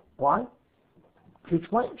 Why? He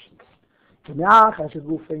explains. When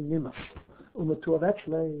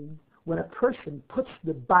a person puts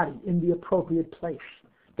the body in the appropriate place,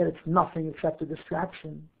 that it's nothing except a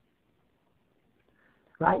distraction.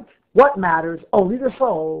 Right? What matters? Only the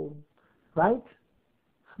soul. Right?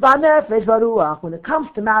 When it comes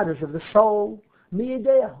to matters of the soul,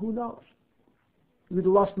 who knows?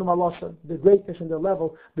 The greatness and the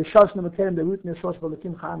level, the rootness source of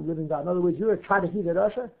living God. In other words, you're trying to hear the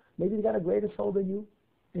Rasha, maybe they got a greater soul than you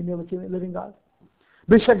in the living God.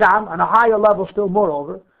 On a higher level still,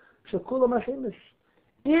 moreover, in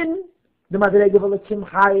the Madrega of Elokim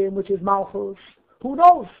Chayim, which is Malchus, who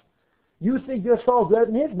knows? You think your soul is better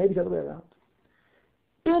than his, maybe the other way around.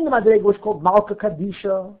 In the Madrega was called Malka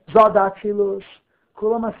Kadisha, Zada Chilus,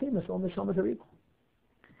 Kulam Asimus, all Neshamas are equal.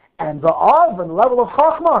 And the Av, and the level of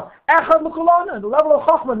Chachma, Echad L'Kulana, and the level of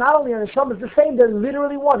Chachma, not only in Neshama is the same, they're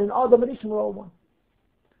literally one. In all the Medishim, we're all one.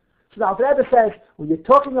 So the Alter Rebbe says, when you're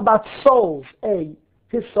talking about souls, A,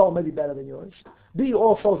 his soul may be better than yours. B,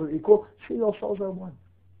 all souls are equal. C, all souls are one.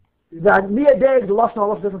 The Nia Deg, the Lashon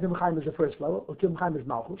Allah, different Kim Chaim is the first level, or Kim Chaim is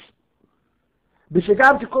Malchus.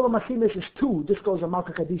 B'shegam Shekol HaMasimis is 2, this goes on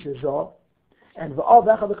Malka Kadisha Zoh, and V'al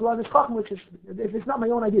V'echad L'Kulon is Chacham, which is, it's not my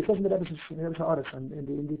own idea, it says in the Rebbe's article,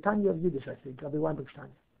 in the Tanya of Yiddish, I think, Rabbi Weinberg's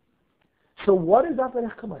Tanya. So what is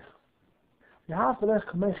Avarech Kamecha? The Avarech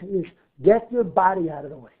Kamecha is, get your body out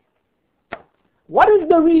of the way. What is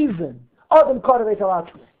the reason? Adam Kodesh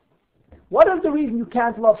Alatzmi. What is the reason you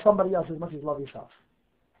can't love somebody else as much as you love yourself?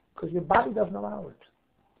 Because your body doesn't allow it.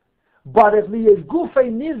 But if the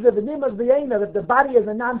body is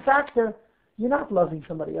a non-factor, you're not loving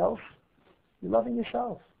somebody else. You're loving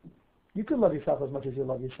yourself. You can love yourself as much as you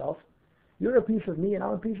love yourself. You're a piece of me and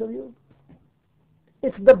I'm a piece of you.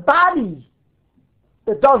 It's the body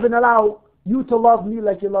that doesn't allow you to love me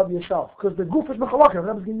like you love yourself. Because the goof is mechalakah. I'm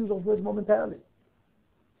going to use those words momentarily.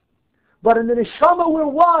 But in the neshama we're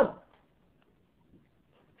one.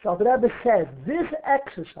 So the Rebbe says, this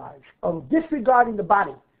exercise of disregarding the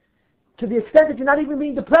body, to the extent that you're not even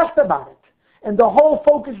being depressed about it, and the whole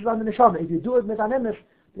focus is on the neshama. If you do it mitanemis,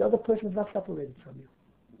 the other person is not separated from you.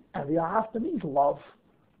 And the ahafta means love,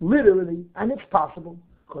 literally, and it's possible,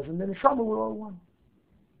 because in the neshama we're all one.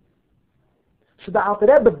 So the Alter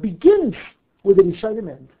Rebbe begins with the Rishonim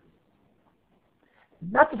end.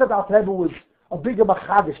 Not that the Alter Rebbe was a bigger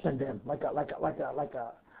machadish than them, like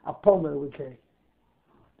a Pullman would say.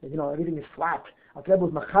 You know, everything is flat. Alter Rebbe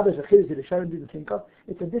was machadish, a chiddush that the Rishonim didn't think of.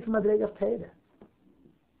 It's a different madrega of Torah.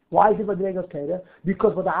 Why is it Madrega Teda?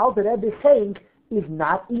 Because what the Alter Rebbe is saying is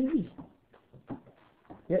not easy.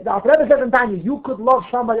 Yeah, the Alter Rebbe says in Tanya, you could love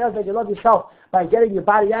somebody else like you love yourself by getting your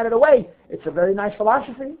body out of the way. It's a very nice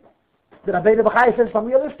philosophy. The Rabbeinu B'chai says it's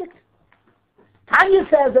unrealistic. Tanya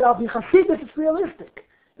says that Al Pi Chassidus it's realistic.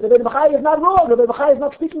 The Rabbeinu B'chai is not wrong. The Rabbeinu B'chai is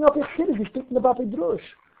not speaking of his Chiddush. He's speaking about Pidrush.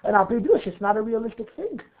 And Al Pidrush, it's not a realistic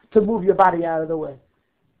thing to move your body out of the way.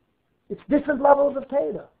 It's different levels of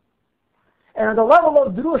Teda. And on the level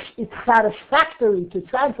of Drush, it's satisfactory to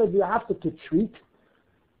transfer you have to treat.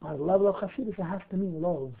 On the level of Chassidus, it has to mean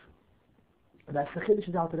love. And that's the Chiddush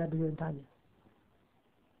is out to Rebbe here in Tanya.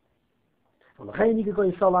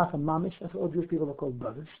 That's all Jewish people are called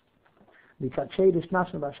brothers. Because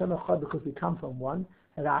we come from one.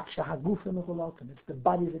 It's the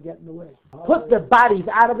bodies that get in the way. Put the bodies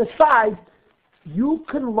out of the side. You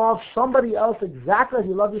can love somebody else exactly as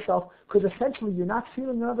you love yourself, because essentially you're not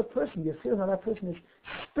feeling another person. You're feeling another person is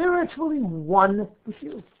spiritually one with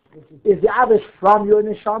you. Is the Ahavas from your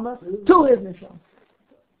neshama to his neshama?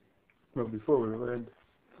 Well, before we read,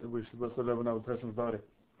 we're supposed to love another person's body.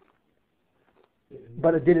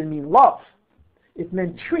 But it didn't mean love. It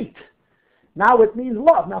meant treat. Now it means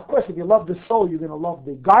love. Now, of course, if you love the soul, you're going to love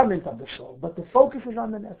the garment of the soul. But the focus is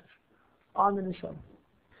on the nefesh, on the neshama.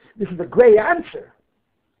 This is a great answer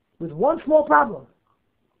with one small problem.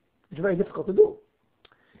 It's very difficult to do.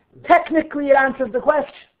 Technically, it answers the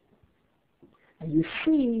question. And you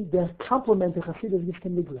see the complement of Chassidus gives to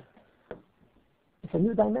Nigla. It's a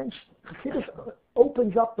new dimension. Chassidus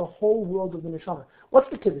opens up the whole world of the neshama. What's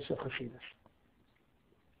the Kiddush of Chassidus?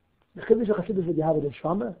 The Kiddush of Chassidus that you have in the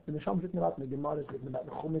neshama is written about in the Gemara, it's written about in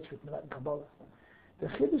the Chumash, it's written about in Kabbalah. The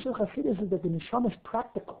Kiddush of Chassidus is that the neshama is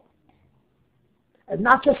practical. And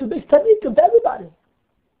not just a big technique of everybody.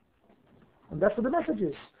 And that's what the message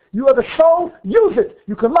is. You have a soul, use it.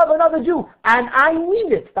 You can love another Jew. And I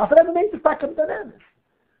mean it. That's what I made the fact of the name.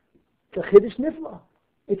 It's a Chiddush Nifla.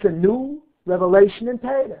 It's a new revelation in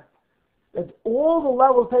Torah. That all the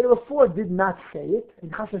levels of Torah before did not say it.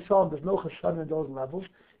 In Chas V'Shalom, there's no Chashadah in those levels.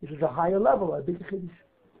 This is a higher level, a bigger Chiddush.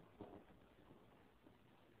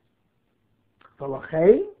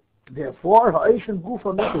 Therefore, ha'ishin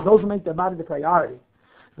gufa mitzvah, those who make the body the priority.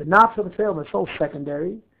 The not for the fail is so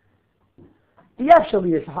secondary. It's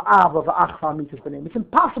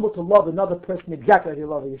impossible to love another person exactly as you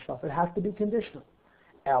love yourself. It has to be conditional.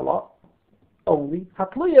 Ella, only, it has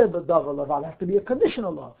to be a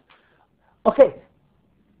conditional love. Okay,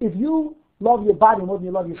 if you love your body more than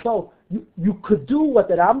you love your soul, you could do what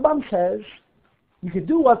the Rambam says, you could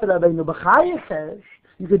do what the Rabbeinu B'chai says,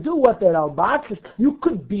 you could do what the Ralbach says, you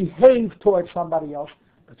could behave towards somebody else,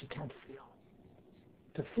 but you can't feel.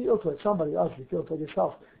 To feel towards somebody else, you feel towards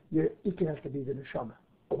yourself, your Ikin has to be the Neshama.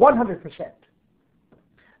 100%.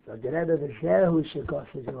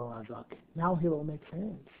 Now Hillel makes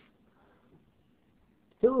sense.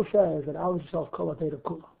 Hillel says that Ahavas Yisroel kol ateidah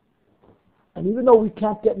kula. And even though we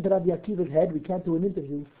can't get into Rabbi Akiva's head, we can't do an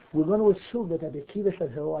interview, we're going to assume that Rabbi Akiva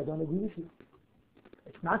says, Hillel, I don't agree with you.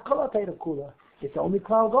 It's not kol ateidah kula. It's only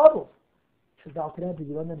Klal Gadol. Says the Alter Rebbe,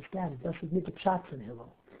 you don't understand. It doesn't make a chat from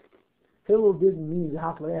Hillel. Hillel didn't mean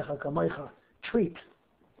V'hat le'echa kamecha, treat.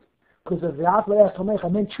 Because if V'hat le'echa kamecha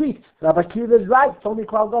meant treat, Rabbi Akiva is right, it's only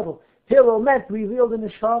Klal Gadol. Hillel meant revealed in the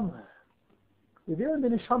Neshama. Revealed in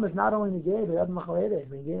the Neshama is not only Negei, but Yad Machalere,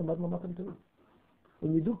 Negei and Mad L'Matam too.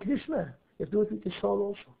 When you do Krishna, you have to do it with your soul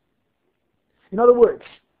also. In other words,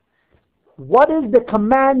 what is the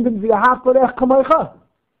command in V'hat le'echa kamecha?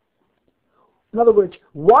 In other words,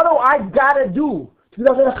 what do I gotta do to be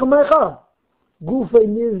V'hat le'echa kamecha? Gufa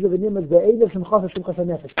niz v'nimas ve'edev simchas v'simchas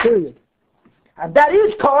ha'nefesh. Period. And that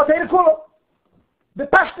is called ateidah kula. The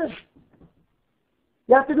pastas.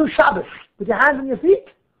 You have to do Shabbos with your hands on your feet,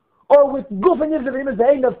 or with gufa niz v'nimas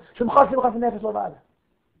ve'edev simchas v'simchas ha'nefesh l'vada.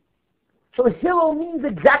 So Hillel means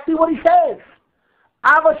exactly what he says.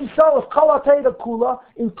 Ahavas Yisroel is kol ateidah kula,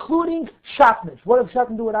 including shatnez. What does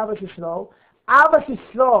shatnez do with Ahavas Yisroel? Ahavas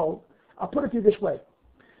Yisroel, I'll put it to you this way.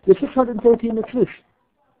 There's 613 mitzvahs.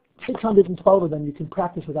 612 of them you can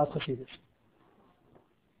practice without Chassidus.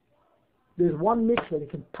 There's one mitzvah that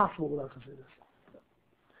is impossible without Chassidus.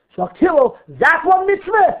 So Hillel, that one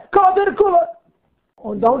mitzvah, called it a kula.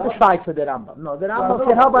 Oh, don't decide for the Rambam. No, the Rambam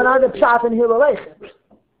can help another pshat in Hillel.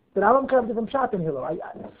 The Rambam can have different pshat in Hillel.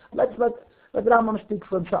 Let the Rambam speak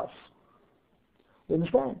for himself. You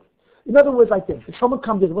understand? In other words, like this. If someone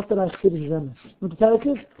comes in, what's the right Chiddush Zemes? You want to tell it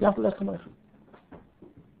is? You have to let him.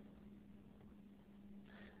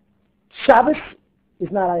 Shabbos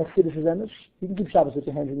is not a Chiddush Zemes. You can keep Shabbos with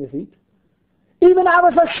your hands on your feet. Even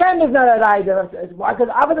Ahavas Hashem is not a right. Why? Because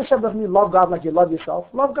Ahavas Hashem doesn't mean love God like you love yourself.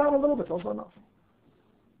 Love God a little bit, also enough.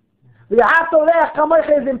 V'yahatorech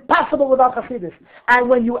kamoicha is impossible without Chassidus. And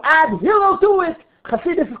when you add Hillel to it,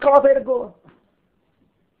 Chassidus is Kol HaTorah Kula.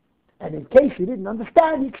 And in case you didn't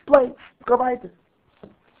understand, he explains. Go right.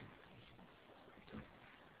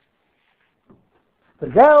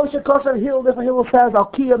 V'zeu shekosar Hillel, therefore Hillel says,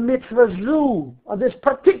 Al Kiyah mitzvah zu, on this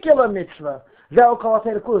particular mitzvah, Zeu Kol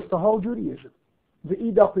HaTorah Kula, it's the whole Judaism.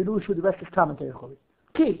 V'idach Pirushu, the rest is commentary.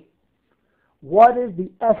 Key. What is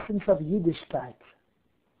the essence of Yiddishkeit?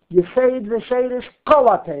 Yesed v'sheidish Kol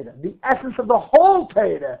HaTorah, the essence of the whole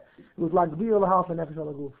Torah. It was like B'il Lahal and Nefesh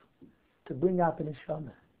Alaguf, to bring out the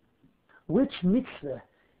Neshama. Which mitzvah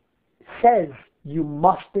says you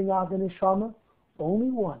must bring out the Neshama? Only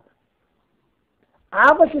one.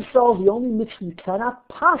 Ahavas Yisroel is the only mitzvah you cannot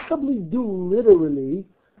possibly do literally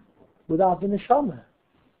without the Neshama.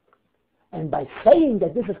 And by saying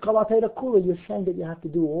that this is Kol HaTorah Kula, you're saying that you have to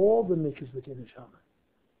do all the mitzvahs with your Neshama.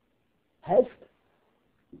 Heft.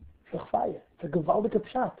 It's a gewaldige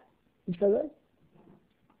pshat. Is that right?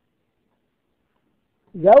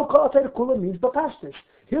 Zeu Kol HaTorah Kula means Bakashtis.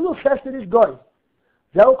 Hillel says to this guy,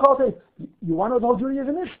 Zeu Kol HaTorah, you want to know what the whole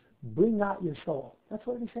Judaism is? Bring out your soul. That's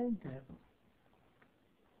what he's saying to him.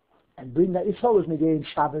 And bring out your soul is negain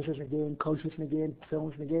Shabbos, is negain Kosher, is negain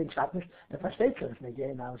Film, is negain Shabbos, and Fastetzer is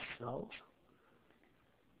negain our souls.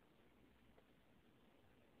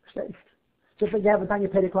 Just like you have a Tanya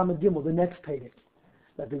Perek Lamed Gimel, the next Perek.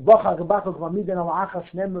 That the Bocha Gebachel Gvamiden al Achas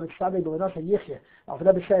Nemmer V'Sadei B'Lenos HaYichye. Alter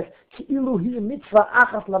Rebbe says, Ki'ilu hi mitzvah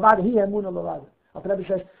achas lavad hi emunah lavad. Alter Rebbe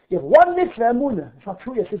says, you have one mitzvah emunah. It's not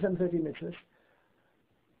true, you have 630 mitzvahs.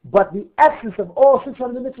 But the essence of all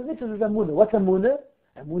 600 mitzvahs is emunah. What's emunah?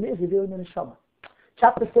 Emunah is revealing the Neshama.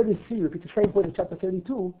 Chapter 33 repeats the same point in chapter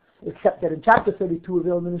 32, except that in chapter 32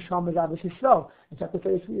 revealing the Neshama is Ahavas Yisroel. In chapter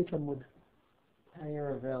 33 it's emunah. How do you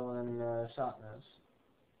reveal in Shatnez?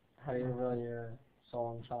 How do you reveal your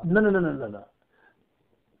soul in Shatnez? No.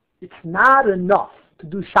 It's not enough to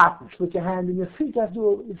do Shatnez with your hand and your feet. You have to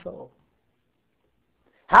do it with your soul.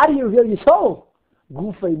 How do you reveal your soul?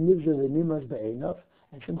 Gufay nivzeh v'nimas be'einav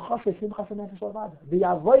and simchas nefesh levada. The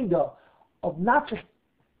avodah of not just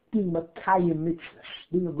being Makayim mitzvahs,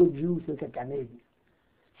 being a good Jew, like a Ganedi.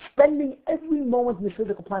 Spending every moment in this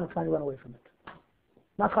physical planet trying to run away from it.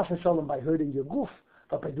 Not chas v'sholem by hurting your goof,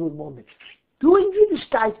 but by doing more mitzvahs. Doing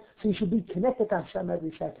Yiddishkeit, so you should be connected to Hashem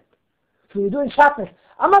every second. So you're doing Shatnez.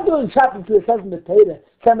 I'm not doing Shatnez to it says in the Torah,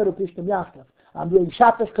 Semer Upishtim Yachtav. I'm doing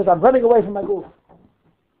Shatnez because I'm running away from my goof.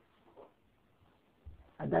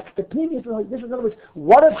 And that's the previous. This is in other words,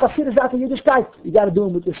 what if Chassidus after Yiddishkeit? You got to do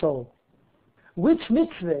them with your soul. Which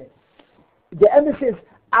mitzvah? The emphasis,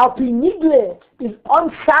 Al Pi Nigle, is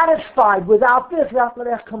unsatisfied without this.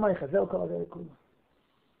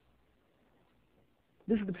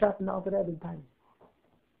 This is the pshat in Alter Rebbe in time.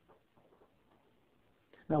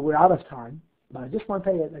 Now we're out of time, but I just want to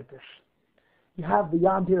tell you it like this. You have the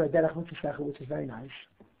Yom Tir Derech Mitzvah, which is very nice,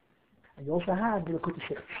 and you also have the Lekut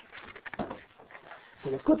Sichos.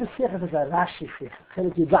 The Lekut Sichos is a Rashi Sichos,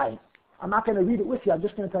 Chelik Yudayim. I'm not going to read it with you. I'm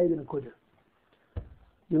just going to tell you the Nekudah.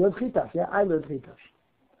 You learn Chitas, yeah? I learned Chitas.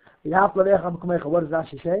 You have what does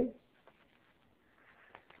Rashi say?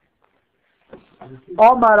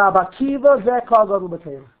 Omar Rabbi Akiva Zeh Kol Gadol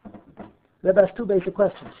B'Torah. Rebbe has two basic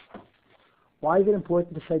questions. Why is it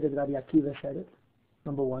important to say that Rabbi Akiva said it?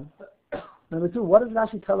 Number one. Number two, what is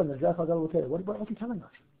Rashi telling us? Zeh Kol Gadol B'Torah. What's he telling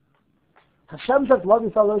us? Hashem says, love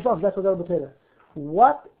yourself, Zeh Kol Gadol B'Torah.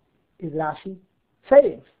 What is Rashi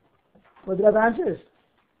saying? Well, the Rebbe answers.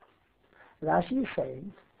 Rashi is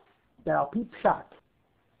saying that Al Pi Pshat.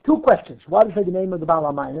 Two questions. What is the name of the Baal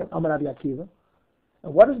HaMaimon, Amar Rabbi Akiva?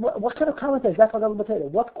 And what kind of commentary is that?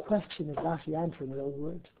 What question is Rashi answering with those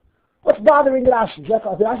words? What's bothering Rashi? If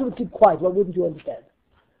Rashi would keep quiet, what wouldn't you understand?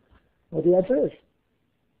 Well, the answer is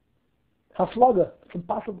Haflaga. It's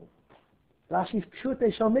impossible. Rashi's pure they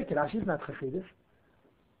shall make it. Rashi's not Chassidus.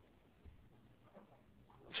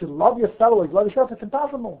 You should love your fellow, love yourself. It's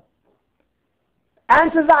impossible.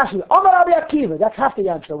 Answers Rashi. Amar Rabbi Akiva. That's half the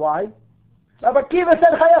answer. Why? Rabbi Akiva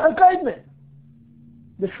said Chayach HaKoidmin.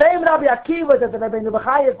 The same Rabbi Akiva that the Rabbi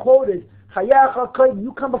Nebachaya quoted, Chayach HaKoidmin,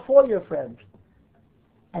 you come before your friends.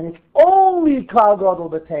 And it's only Kol Gadol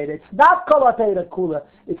B'Torah. It's not Kol HaTorah Kula.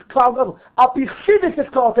 It's Kol Gadol. Al Pi Chassidus is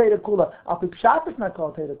Kol HaTorah Kula. Al Pi Pshat is not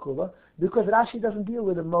Kol HaTorah Kula because Rashi doesn't deal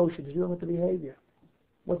with emotion. He's dealing with the behavior.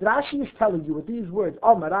 What Rashi is telling you with these words,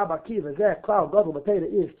 Amar Rabbi Akiva Zeh Kol Gadol B'Torah,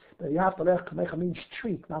 is that you have to lech kamecha means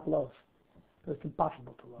treat, not love. So it's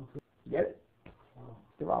impossible to love. Get it?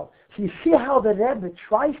 So you see how the Rebbe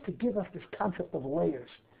tries to give us this concept of layers.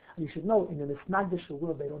 And you should know, in the Misnagdish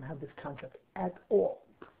world, they don't have this concept at all.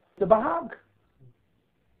 The Bahag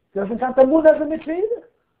doesn't count the Emunah as a mitzvah either.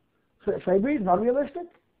 So I agree, it's not realistic.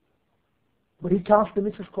 But he counts the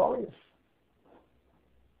mitzvahs qualities.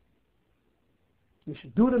 You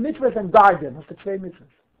should do the mitzvahs and guard them. That's the same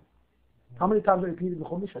mitzvahs. How many times are repeated in the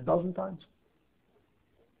Chumash? 12 times.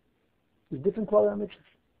 There's different quality of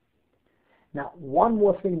mitzvahs. Now, one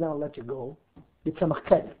more thing, then I'll let you go. It's a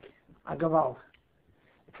machtzedek. Agaval.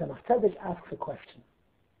 It's a machtzedek asks a question.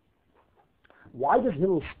 Why does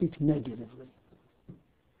Hillel speak negatively?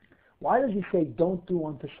 Why does he say, don't do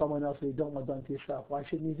unto someone else what you don't want done to yourself? Why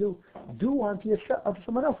shouldn't you do unto yourself, unto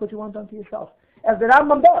someone else what you want done to yourself? As the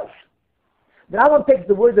Rambam does. The Rambam takes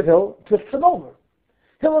the words of Hillel, twists them over.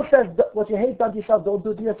 Hillel says, what you hate done to yourself, don't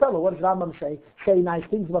do to your fellow. What does Rambam say? Say nice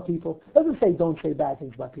things about people. It doesn't say don't say bad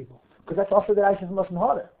things about people. Because that's also the Rashi from Lashon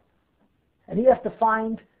Hara. And he has to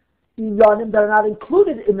find inyanim that are not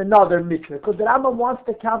included in another mitzvah. Because the Rambam wants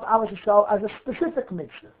to count Ahavas Yisroel as a specific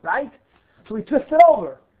mitzvah, right? So he twists it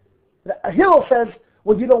over. Hillel says,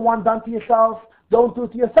 what you don't want done to yourself, don't do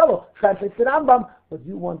to your fellow. Translates the Rambam, what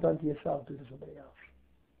you want done to yourself, do to somebody else.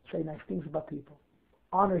 Say nice things about people.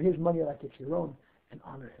 Honor his money like it's your own, and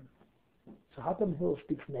honor him. So how come Hillel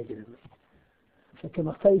speaks negatively? He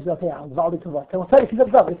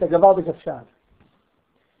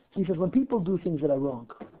says, when people do things that are wrong,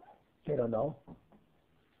 they don't know.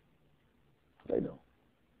 They know.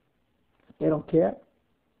 They don't care.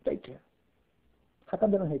 They care. How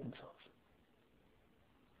come they don't hate themselves?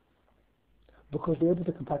 Because they're able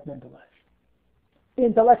to compartmentalize.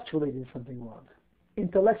 Intellectually, there's something wrong.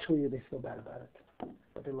 Intellectually, they feel bad about it.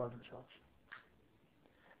 But they love themselves.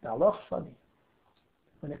 Now, Allah's funny.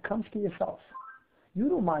 When it comes to yourself, you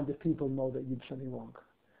don't mind if people know that you did something wrong.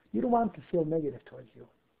 You don't want them to feel negative towards you.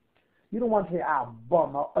 You don't want to say,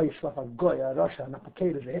 bum, a goy, a Russia, a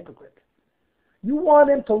potato is a hypocrite. You want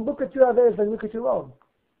them to look at your others and look at your own.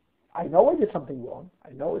 I know I did something wrong.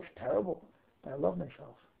 I know it's terrible, but I love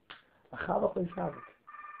myself.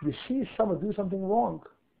 You see someone do something wrong,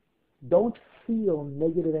 don't feel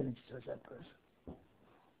negative energy towards that person.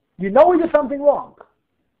 You know you did something wrong.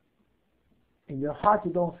 In your heart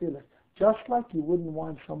you don't feel it. Just like you wouldn't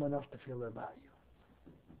want someone else to feel it about you.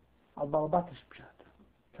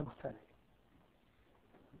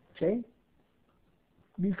 Okay?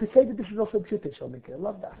 You could say that this is also Pshutei Shomikah. I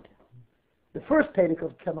love that. The first Perek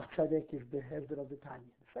of Tzemach Tzedek is the Hezbollah of the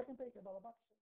Tanya. The second Perek of Ahavas